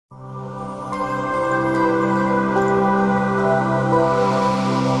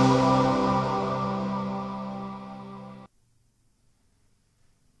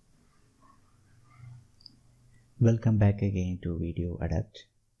Welcome back again to VideoAdept.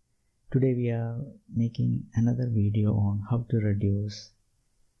 Today we are making another video on how to reduce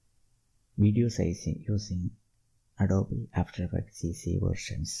video size using Adobe After Effects CC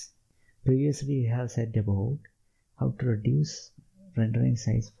versions. Previously we have said about how to reduce rendering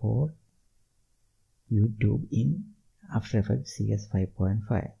size for YouTube in After Effects CS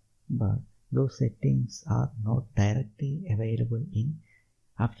 5.5, but those settings are not directly available in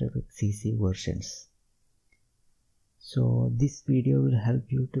After Effects CC versions. So this video will help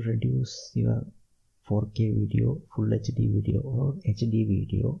you to reduce your 4K video, Full HD video or HD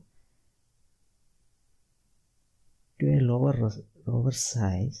video to a lower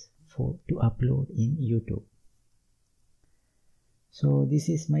size to upload in YouTube. So this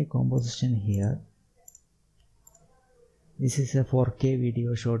is my composition here. This is a 4K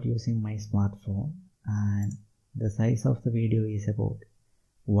video shot using my smartphone, and the size of the video is about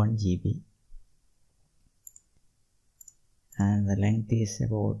 1 GB. And the length is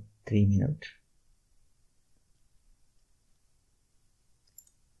about 3 minutes.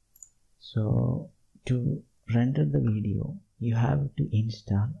 So to render the video, you have to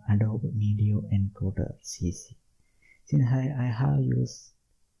install Adobe Encoder CC. Since I have used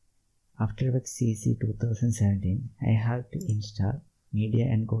After Effects CC 2017, I have to install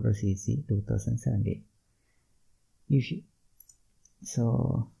Encoder CC 2017.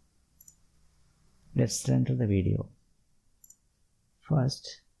 So let's render the video.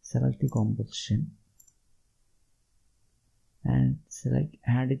 First, select the composition and select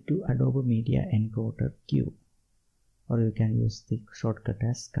Add it to Adobe Media Encoder queue, or you can use the shortcut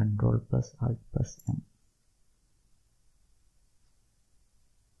as Ctrl+Alt+M.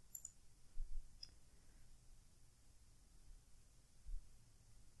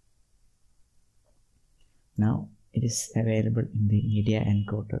 Now it is available in the Media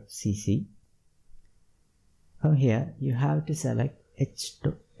Encoder CC. From here you have to select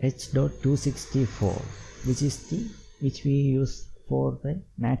H.264, which we use for the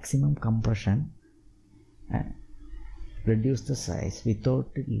maximum compression and reduce the size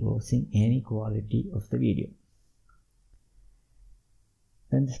without losing any quality of the video.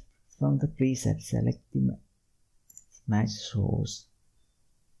 Then from the preset, select the match source.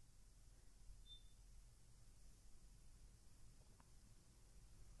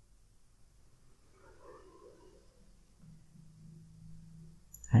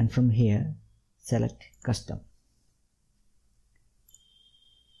 And from here select custom.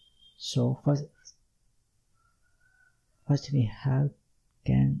 So first we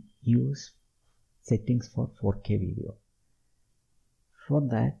can use settings for 4K video. For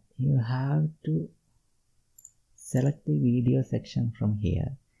that you have to select the video section from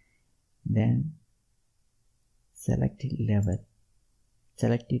here, then select level,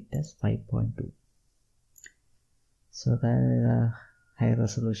 select it as 5.2, so that high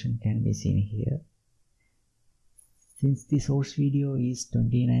resolution can be seen here. Since the source video is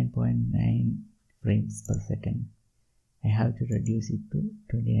 29.9 frames per second, I have to reduce it to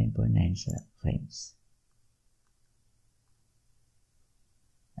 29.9 frames.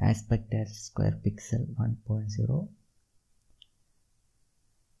 Aspect as square pixel 1.0,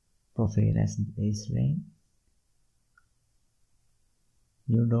 profile as baseline.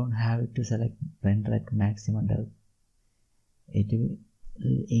 You don't have to select render at maximum depth. It will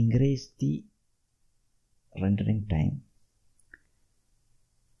increase the rendering time.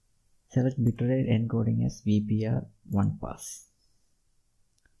 Select bitrate encoding as VPR 1 pass.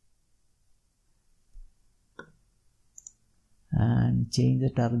 And change the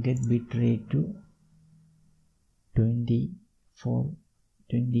target bitrate to 20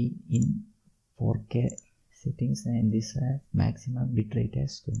 in 4K settings, and this maximum bitrate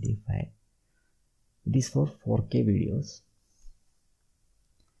as 25. It is for 4K videos.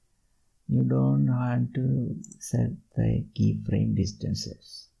 You don't want to set the keyframe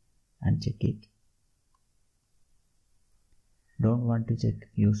distances and check it. Don't want to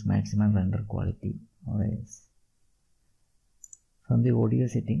use maximum render quality always. From the audio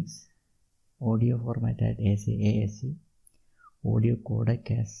settings, audio format at AAC, audio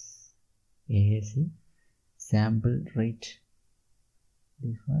codec as AAC, sample rate,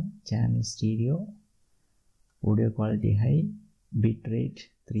 this one, channel stereo, audio quality high, bitrate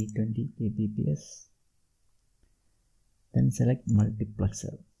 320 kbps. Then select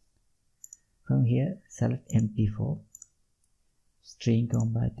multiplexer. From here select MP4, stream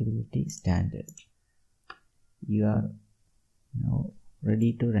compatibility standard. You are now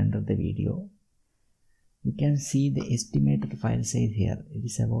ready to render the video. You can see the estimated file size here. It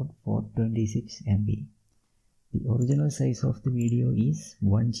is about 426 MB. The original size of the video is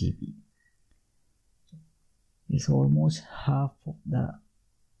 1 GB. is almost half of the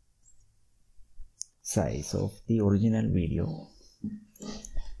size of the original video.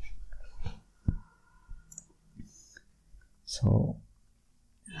 So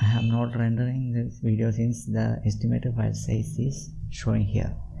I am not rendering this video since the estimated file size is showing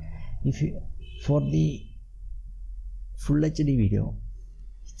here. If you, for the full HD video,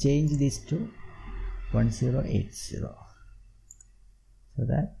 change this to 1080 so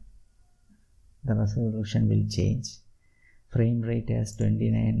that the resolution will change. Frame rate as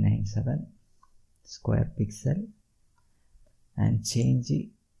 2997 square pixel and change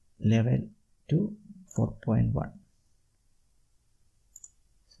level to 4.1.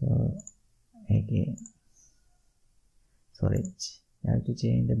 So again, sorry, I have to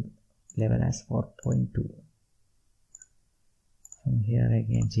change the level as 4.2. From here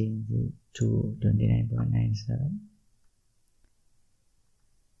again change it to 29.97.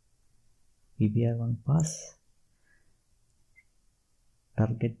 PBR1 pass.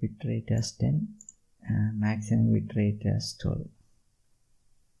 Target bitrate as 10 and maximum bitrate as 12.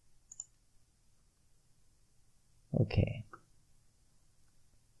 Okay.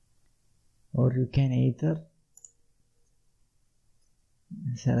 Or you can either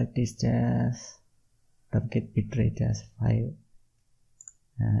select it as target bitrate as 5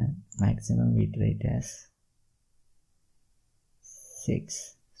 and maximum bitrate as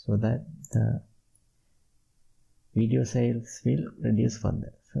 6 so that the video size will reduce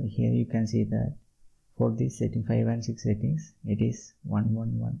further. So here you can see that for this setting 5 and 6 settings it is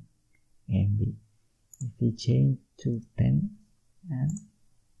 111 MB. If we change to 10 and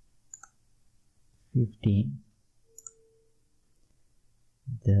 15,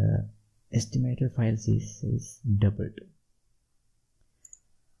 the estimated file size is doubled.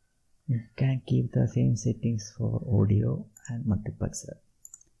 You can keep the same settings for audio and multiplexer.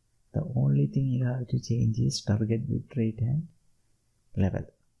 The only thing you have to change is target bitrate and level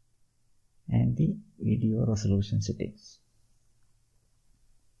and the video resolution settings.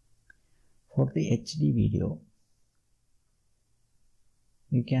 For the HD video,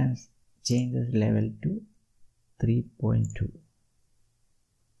 you can change the level to 3.2.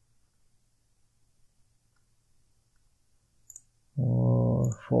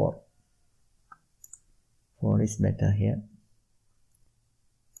 or 4. 4 is better here.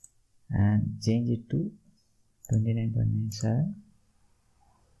 And change it to 29.97.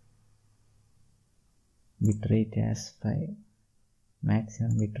 Bitrate as 5.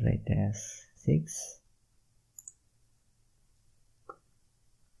 Maximum bitrate as 6.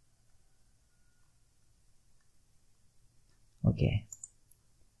 Okay.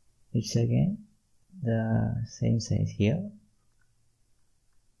 It's again the same size here.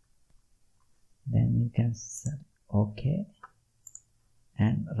 Then you can select OK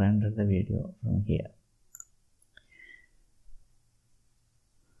and render the video from here.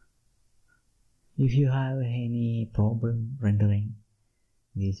 If you have any problem rendering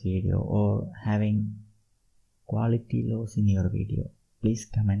this video or having quality loss in your video, please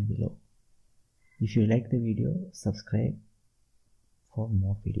comment below. If you like the video, subscribe for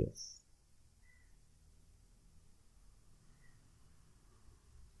more videos.